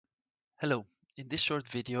Hello, in this short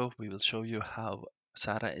video we will show you how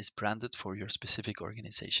SARA is branded for your specific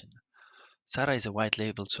organization. SARA is a white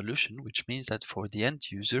label solution, which means that for the end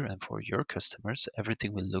user and for your customers,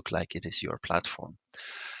 everything will look like it is your platform.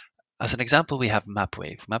 As an example, we have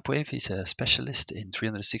MapWave. MapWave is a specialist in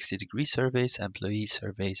 360-degree surveys, employee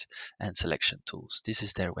surveys, and selection tools. This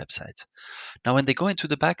is their website. Now, when they go into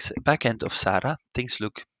the back end of SARA, things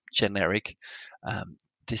look generic.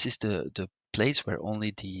 This is the place where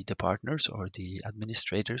only the partners or the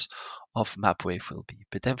administrators of MapWave will be.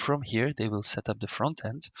 But then from here, they will set up the front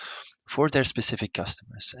end for their specific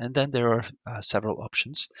customers. And then there are several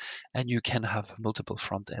options, and you can have multiple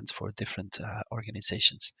front ends for different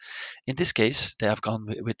organizations. In this case, they have gone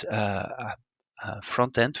with a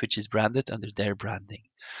front end which is branded under their branding.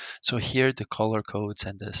 So here the color codes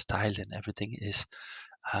and the style and everything is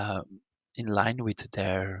in line with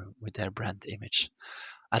their brand image.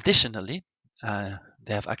 Additionally,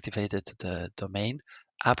 they have activated the domain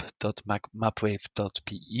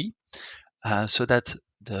app.mapwave.pe so that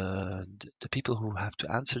the people who have to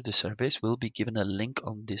answer the surveys will be given a link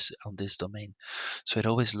on this domain. So it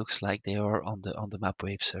always looks like they are on the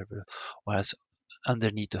MapWave server, whereas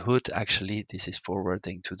underneath the hood, actually, this is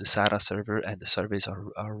forwarding to the SARA server and the surveys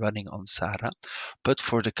are running on SARA. But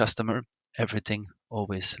for the customer, everything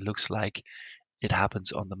always looks like it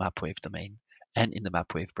happens on the MapWave domain and in the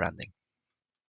MapWave branding.